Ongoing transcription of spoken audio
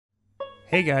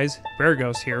Hey guys,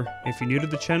 Bereghost here. If you're new to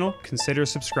the channel, consider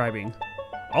subscribing.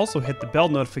 Also hit the bell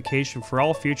notification for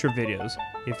all future videos.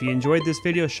 If you enjoyed this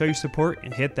video, show your support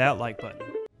and hit that like button.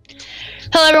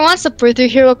 Hello everyone, it's Deathrun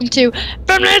here. Welcome to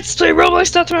Let's Play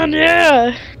Roblox Deathrun,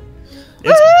 yeah!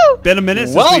 It's been a minute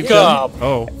since we've done...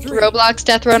 Welcome! Roblox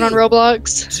Deathrun on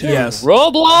Roblox. Yes.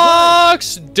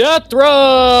 Roblox Deathrun!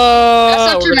 I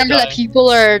also have to remember that people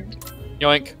are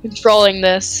Yoink. controlling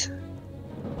this.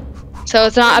 So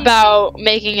it's not about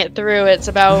making it through, it's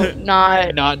about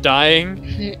not... Not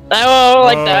dying. Oh,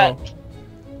 like that.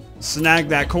 Snag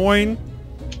that coin.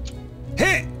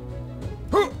 Hit!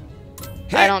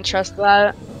 I don't trust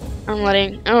that. I'm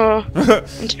letting... Oh,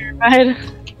 I'm terrified.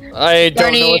 I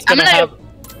don't know what's gonna happen.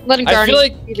 Letting I feel Garnie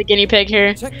like- be the guinea pig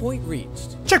here. Checkpoint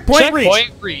reached. Checkpoint reached!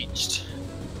 Checkpoint reached.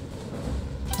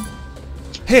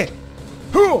 Hit!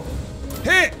 Hoo!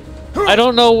 Hit! Hoo! I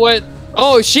don't know what...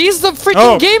 Oh, she's the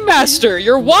freaking game master!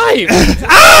 Your wife!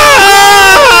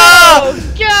 Ah! Oh,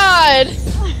 God!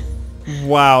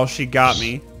 Wow, she got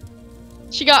me.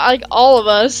 She got, like, all of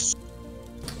us.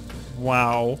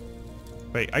 Wow.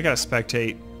 Wait, I gotta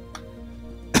spectate.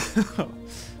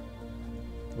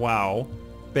 Wow.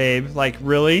 Babe, like,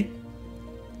 really?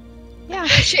 Yeah,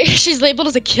 she's labeled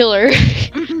as a killer.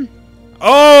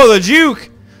 Oh, the juke!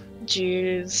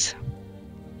 Jeez.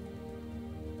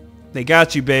 They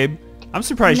got you, babe. I'm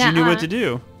surprised you knew what to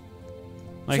do.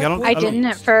 Like, I didn't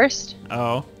at first.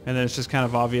 Oh, and then it's just kind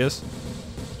of obvious.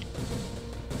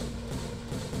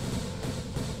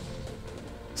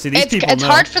 See, these people It's know.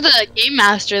 hard for the game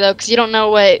master though, because you don't know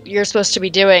what you're supposed to be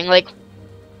doing, like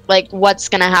what's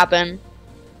gonna happen.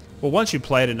 Well, once you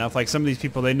play it enough, like some of these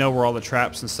people, they know where all the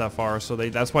traps and stuff are, so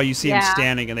that's why you see them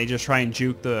standing and they just try and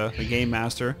juke the game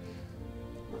master.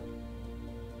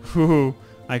 Whoo,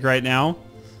 like right now.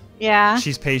 Yeah.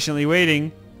 She's patiently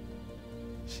waiting.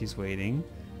 She's waiting.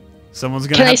 Someone's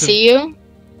gonna. Can have I to... see you?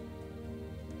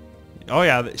 Oh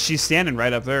yeah, she's standing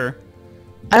right up there.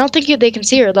 I don't think they can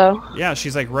see her though. Yeah,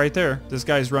 she's like right there. This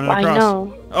guy's running I across.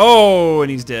 know. Oh, and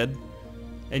he's dead.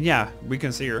 And yeah, we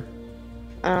can see her.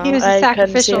 He was a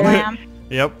sacrificial lamb.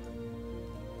 Yep.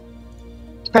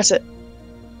 Press it.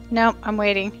 Nope, I'm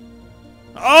waiting.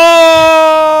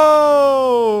 Oh!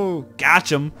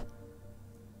 Gotcha him.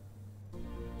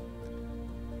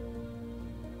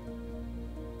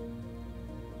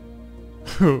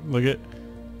 Look at.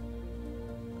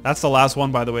 That's the last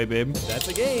one, by the way, babe. That's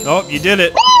a game. Oh, you did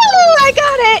it. Woo! I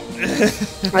got it!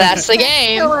 That's the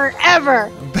game. Killer ever!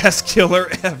 Best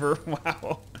killer ever.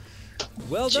 Wow.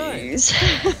 Well done. Jeez.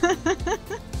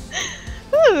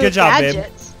 Ooh, Good job, babe.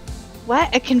 gadgets.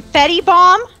 What? A confetti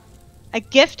bomb? A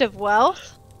gift of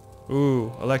wealth?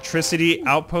 Ooh, electricity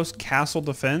outpost castle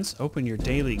defense. Open your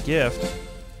daily gift.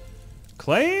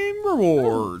 Claim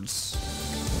rewards.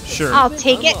 Sure. I'll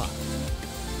take it.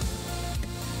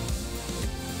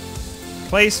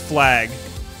 Place flag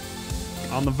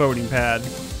on the voting pad.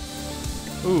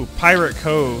 Ooh, Pirate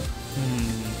Cove.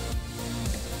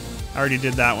 I already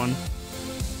did that one.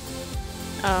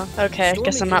 Oh, okay.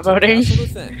 Guess I'm not voting.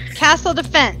 Castle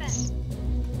defense.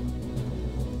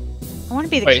 I want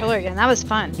to be the killer again. That was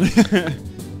fun.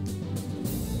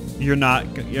 You're not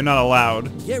allowed.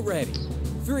 Get ready.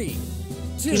 3,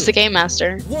 2, He's the game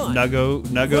master. 1.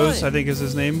 Nuggos, I think is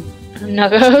his name.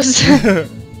 Nuggos.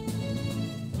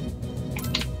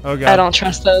 Oh god. I don't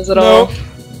trust those at all.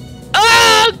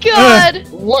 Oh God!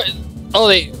 What? Oh,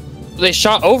 they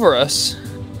shot over us.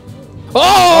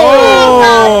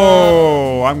 Oh!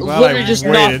 I'm glad Literally I just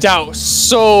waited. knocked out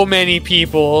so many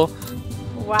people.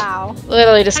 Wow.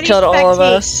 Literally just How do you killed all of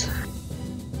spectate?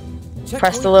 us.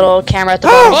 Press the little camera at the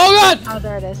bottom. Oh god! Oh,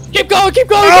 there it is. Keep going! Keep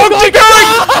going! Oh, keep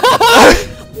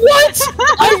going! What?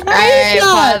 I made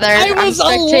Alright, that! Father. I I'm was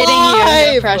spectating you.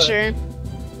 alive! No pressure.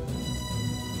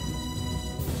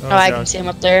 Oh, I God. can see him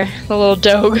up there. The little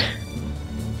dog.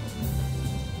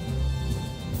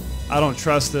 I don't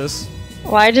trust this.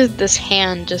 Why did this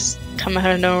hand just come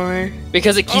out of nowhere?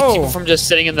 Because it keeps people from just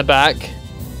sitting in the back.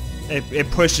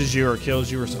 It pushes you or kills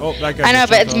you or oh, that guy. I know,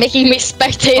 just but jumped it's off. making me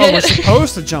spectate Oh, we're it.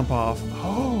 supposed to jump off.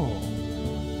 Oh.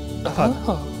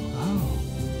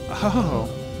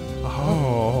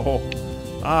 Oh.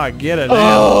 Ah, I get it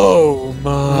now. Oh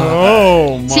my.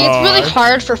 Oh my. See, it's really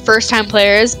hard for first-time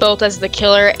players, both as the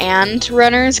killer and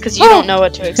runners, because you don't know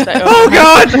what to expect. Oh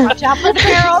god! Watch out for the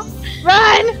barrels!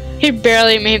 Run! He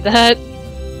barely made that.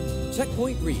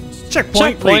 Checkpoint reached.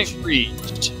 Checkpoint reached.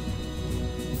 reached.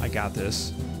 I got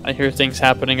this. I hear things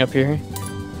happening up here.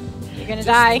 You're gonna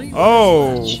die.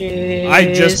 Oh. Jeez.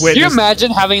 I just Can you witnessed.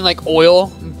 imagine having like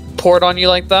oil poured on you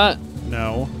like that?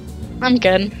 No. I'm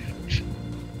good.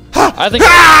 I think.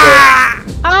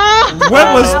 Ah!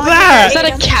 What was that? that? Is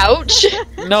that a couch?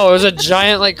 No, it was a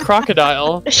giant like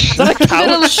crocodile. Is that a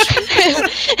couch?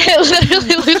 It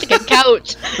literally looks like a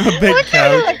couch. A big What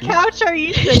kind of couch. a couch are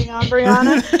you sitting on,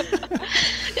 Brianna?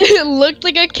 It looked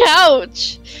like a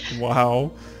couch.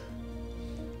 Wow.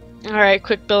 All right,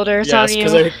 quick builder, it's Yes, on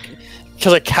you.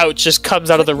 because a couch just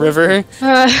comes out of the river.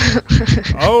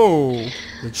 Oh,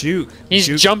 the juke. He's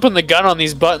Juke. jumping the gun on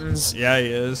these buttons. Yeah, he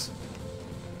is.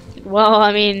 well,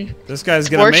 I mean, This guy's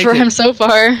gonna worked make for it. him so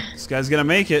far. This guy's gonna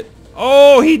make it.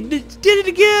 Oh, he did it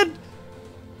again.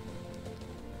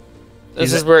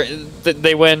 This He's is where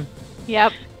they win.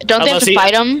 Yep. Don't they have Unless to he-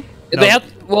 fight him? No. They have.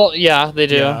 Well, yeah, they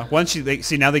do. Yeah. Once they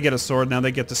see, now they get a sword. Now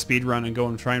they get to speed run and go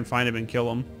and try and find him and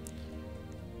kill him.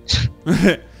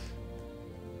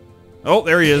 Oh,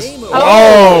 there he is. Game over.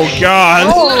 Oh,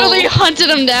 God. Literally hunted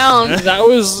him down. That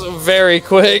was very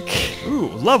quick. Ooh,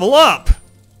 level up.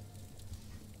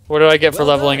 What do I get for Well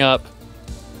leveling done. up?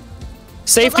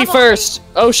 Safety level- first.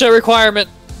 OSHA requirement.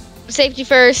 Safety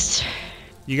first.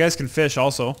 You guys can fish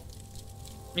also.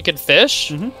 You can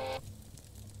fish. Mhm.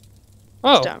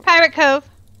 Oh, Stop. Pirate Cove.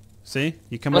 See,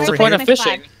 you come what's over the point here. of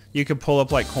fishing? You can pull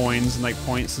up like coins and like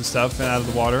points and stuff and out of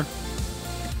the water.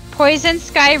 Poison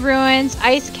Sky Ruins,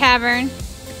 Ice Cavern,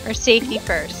 or Safety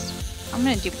First. I'm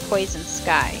gonna do Poison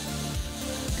Sky.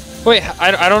 Wait,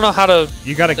 I don't know how to.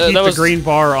 You got to That keep the was- green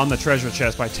bar on the treasure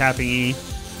chest by tapping E.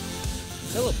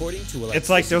 Teleporting to It's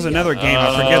like there's electricity another outlet. game.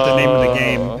 I forget the name of the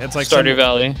game. It's like Stardew some-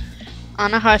 Valley. I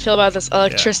don't know how I feel about this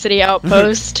electricity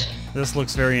outpost. This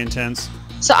looks very intense.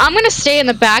 So I'm gonna stay in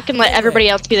the back and let everybody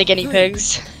else be the guinea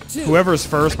pigs. 2, Whoever's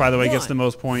first, by the way, gets the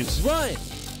most points. Run!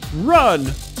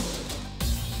 Run!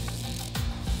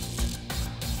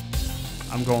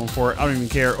 I'm going for it. I don't even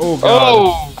care. Oh, God.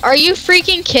 Oh, Are you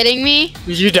freaking kidding me?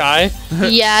 did you die?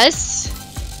 Yes.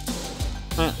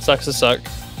 Sucks to suck.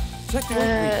 Checkpoint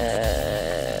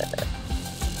reached.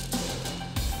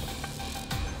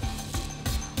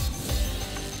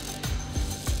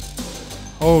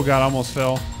 Oh, God, I almost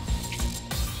fell.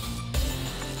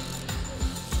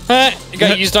 You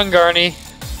got used on Garney.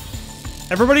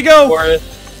 Everybody go! For it.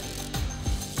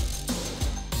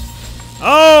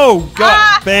 Oh,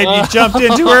 God. Babe, you jumped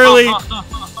in too early.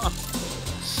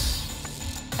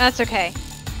 That's okay.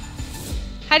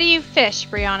 How do you fish,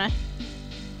 Brianna?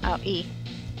 Oh, E.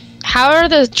 How are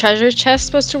the treasure chests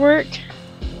supposed to work?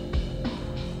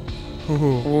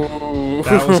 Ooh,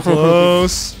 that was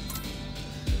close.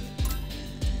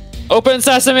 Open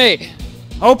sesame.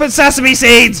 Open sesame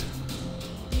seeds!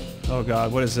 Oh,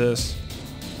 God, what is this?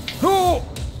 Oh!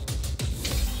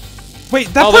 Wait,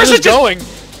 that Oh, they're person just going.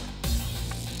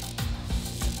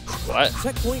 What?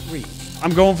 Checkpoint reached.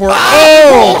 I'm going for it.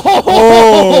 Oh!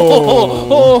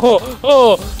 Oh!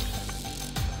 Oh!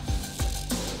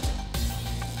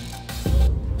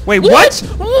 Wait, what?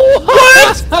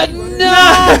 What?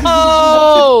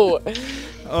 No!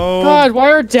 Oh. God,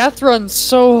 why are death runs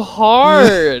so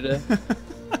hard?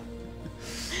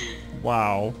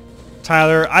 Wow.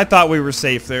 Tyler, I thought we were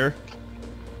safe there.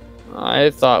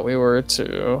 I thought we were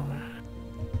too.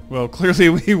 Well, clearly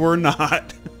we were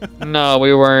not. No,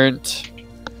 we weren't.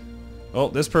 Oh,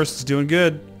 this person's doing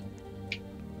good.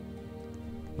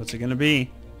 What's it gonna be?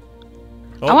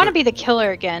 Oh, I want to be the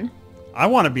killer again. I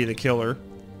want to be the killer.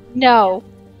 No.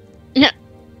 No.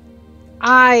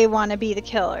 I want to be the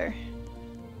killer.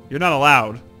 You're not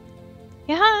allowed.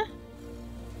 Yeah.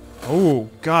 Oh,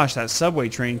 gosh, that subway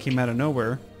train came out of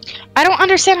nowhere. I don't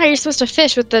understand how you're supposed to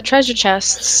fish with the treasure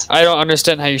chests. I don't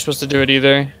understand how you're supposed to do it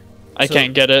either. I So-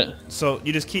 can't get it. So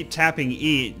you just keep tapping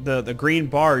E. The green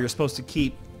bar you're supposed to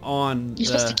keep on. You're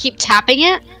supposed to keep tapping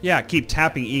it? Yeah, keep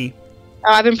tapping E.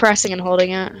 Oh, I've been pressing and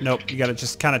holding it. Nope, you gotta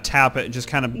just kind of tap it and just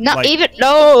kind of No, like.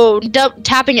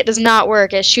 tapping it does not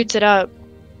work. It shoots it up.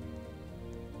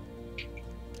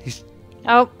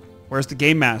 Oh. Where's the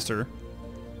game master?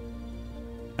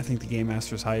 I think the game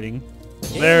master's hiding.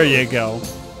 There you go.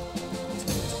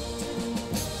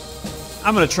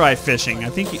 I'm gonna try fishing.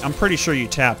 I'm pretty sure you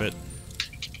tap it.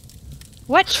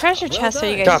 What treasure Well chest are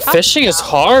you done. guys God, talking fishing is about?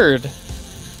 hard.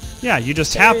 Yeah, you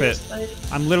just tap it.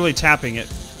 I'm literally tapping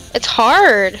it. It's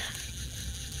hard.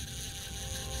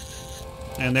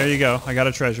 And there you go. I got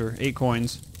a treasure. 8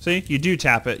 coins. See? You do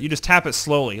tap it. You just tap it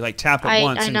slowly. Like tap it I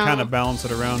once and know. kind of balance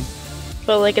it around.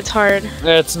 But, like, it's hard.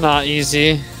 It's not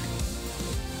easy.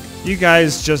 You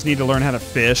guys just need to learn how to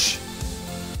fish.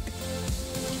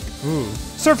 Ooh.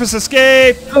 Surface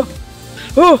escape!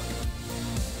 Oh!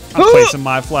 I'm placing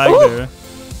my flag there.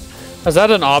 Is that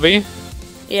an obby?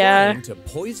 Yeah. Flying to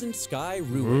Poison Sky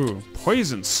Ruin. Ooh.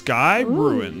 Poison Sky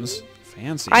Ruins.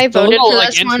 Fancy. I voted little, for like,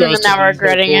 this one and intros now to we're these are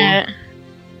regretting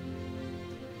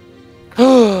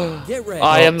cool. it. Get ready.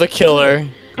 I am the killer.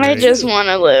 I just want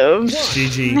to live.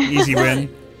 GG, easy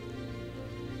win.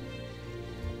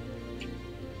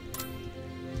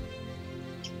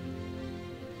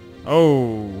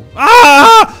 Oh.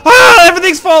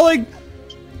 Everything's falling!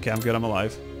 Okay, I'm good, I'm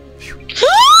alive.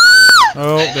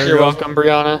 Oh, there You're you go. welcome,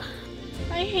 Brianna.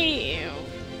 I hate you.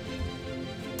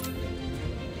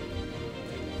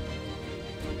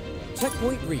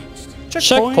 Checkpoint reached.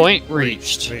 Checkpoint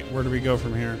reached. Wait, where do we go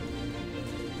from here?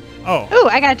 Oh. Ooh,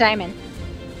 I got a diamond.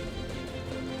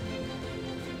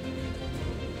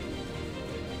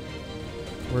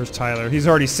 Where's Tyler? He's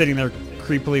already sitting there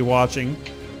creepily watching.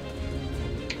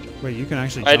 Wait, you can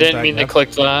actually jump I didn't back mean to up.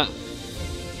 click that.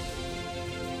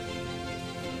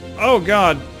 Oh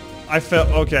god! I fell.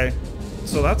 Okay.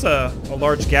 So that's a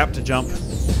large gap to jump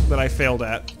that I failed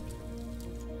at.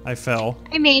 I fell.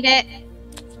 I made it.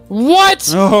 What?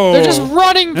 Oh! They're just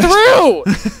running through!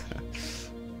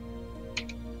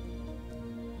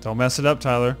 Don't mess it up,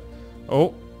 Tyler.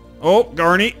 Oh. Oh,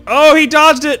 Garney. Oh, he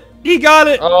dodged it! He got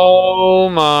it! Oh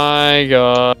my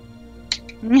god.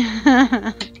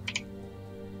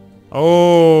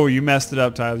 Oh, you messed it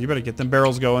up, Tyler. You better get them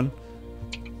barrels going.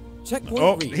 Checkpoint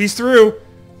Oh, reached. he's through.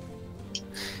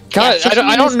 God, Yeah,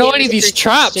 I don't know this any of game is these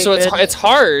traps, so stupid. it's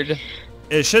hard.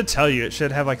 It should tell you. It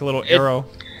should have like a little arrow.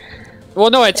 Well,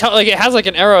 no, it has like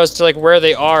an arrow as to like where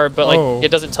they are, but like Oh. it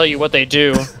doesn't tell you what they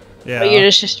do. Yeah. But you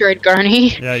just destroyed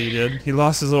Garney. Yeah, you did. He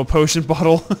lost his little potion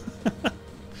bottle.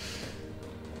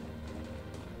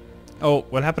 Oh,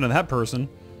 what happened to that person?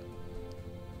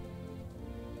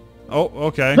 Oh,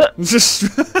 okay. Just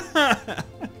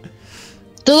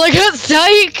They're like,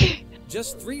 psych!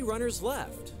 Just 3 runners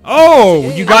left. Oh,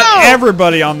 you got Oh.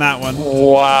 everybody on that one.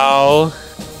 Wow.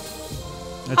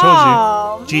 I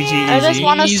told you. GG I just easy.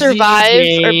 want to Easy survive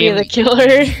or be game. the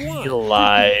killer. You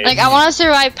lied. Like, I want to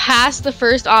survive past the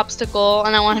first obstacle,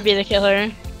 and I want to be the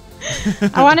killer.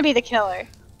 I want to be the killer.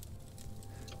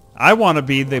 I want to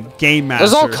be the game master.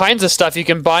 There's all kinds of stuff you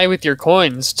can buy with your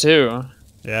coins too.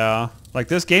 Yeah. Like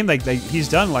this game, like he's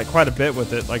done like quite a bit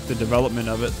with it, like the development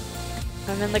of it.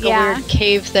 I'm in like Yeah. a weird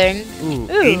cave thing. Ooh,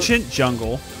 Ooh. ancient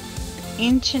jungle.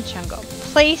 Ancient jungle.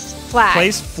 Place flag.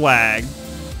 Place flag.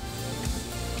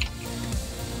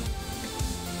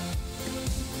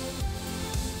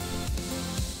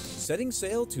 Setting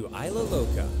sail to Isla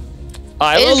Loca.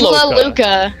 Isla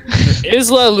Luca.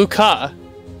 Isla Luca.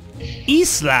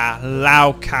 Isla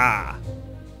Lauca.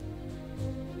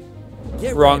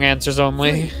 Get Wrong ready. answers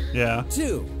only. 3, Yeah.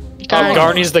 2,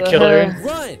 Garney's the killer.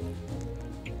 run.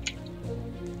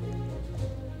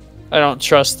 I don't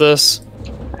trust this.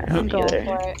 I'm going for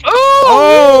it.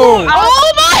 Oh!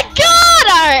 Oh my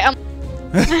god!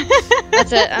 Alright,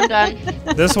 that's it. I'm done.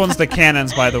 This one's the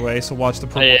cannons, by the way, so watch the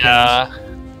purple cannons. Yeah.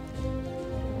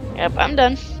 Yep, I'm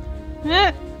done.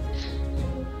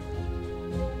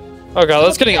 Oh god,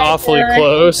 that's getting awfully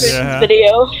close. Yeah.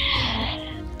 Video.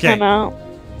 Okay, I'm out.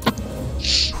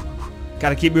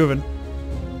 gotta keep moving.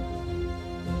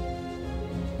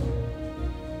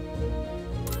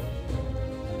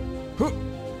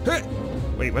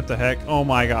 Wait, what the heck? Oh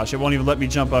my gosh, it won't even let me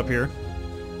jump up here.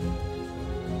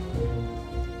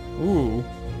 Ooh.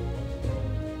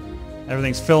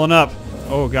 Everything's filling up.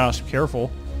 Oh gosh,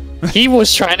 careful. He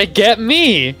was trying to get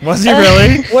me. Was he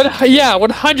really? What? Yeah,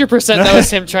 100% that was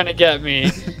him trying to get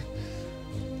me.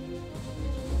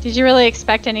 Did you really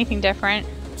expect anything different?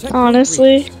 Checkpoint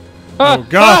Honestly. reached. Oh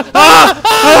god!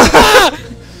 Ah!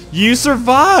 You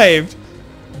survived!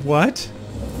 What?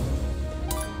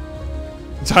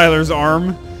 Tyler's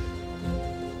arm.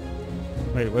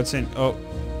 Wait, what's in? Oh.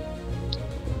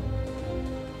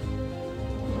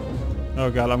 Oh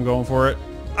god, I'm going for it.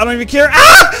 I don't even care.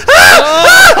 Ah!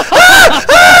 Ah! Ah!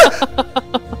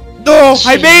 Ah! No,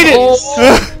 I made it!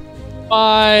 Oh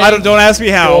my Don't ask me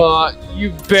how. God,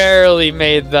 you barely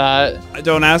made that.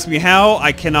 Don't ask me how.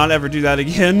 I cannot ever do that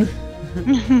again.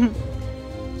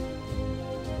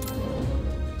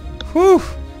 Whew.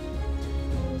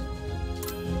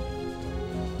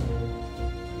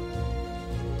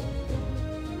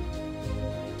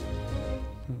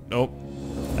 Nope.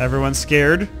 Everyone's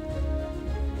scared.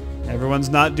 Everyone's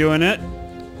not doing it.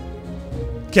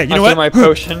 Okay, you know After what? my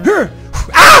potion.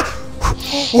 Ah!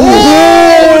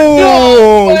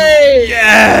 Oh! no way!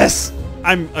 Yes!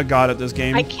 I'm a god at this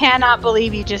game. I cannot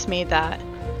believe you just made that.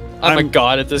 I'm a I'm-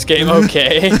 god at this game,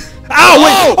 okay. Ow!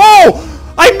 Wait!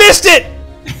 Oh! I missed it!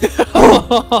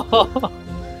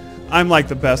 I'm like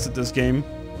the best at this game.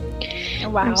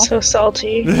 Wow. I'm so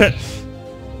salty.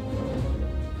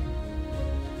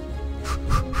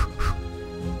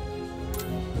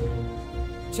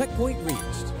 Checkpoint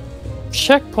reached.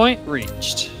 Checkpoint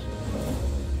reached.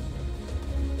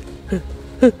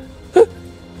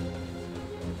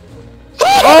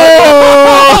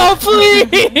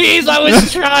 I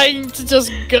was trying to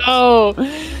just go.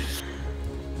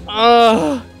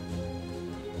 Oh.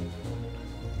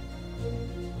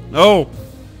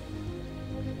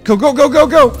 Go, go, go, go,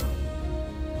 go!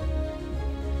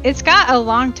 It's got a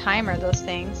long timer, those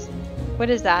things. What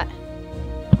is that?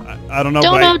 I don't know.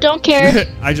 Don't know, don't care.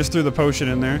 I just threw the potion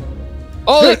in there.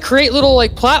 Oh, they create little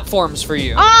like platforms for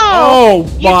you. Oh!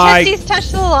 Your my! tootsies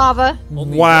touched the lava.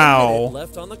 Only 1 Wow. minute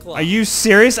left on the clock. Are you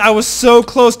serious? I was so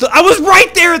close to. I was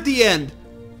right there at the end.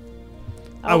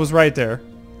 I was right there.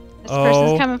 This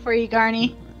person's coming for you,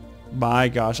 Garny. My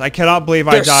gosh, I cannot believe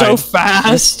I They're died. so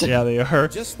fast. Yeah, they are.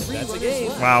 Just 3 runners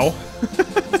left. Wow.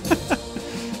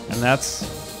 And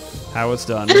that's how it's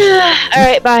done.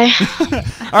 Alright, bye.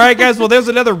 Alright guys, well there's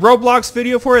another Roblox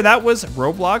video for you. That was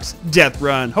Roblox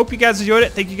Deathrun. Hope you guys enjoyed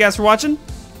it. Thank you guys for watching.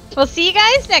 We'll see you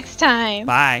guys next time.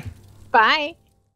 Bye. Bye.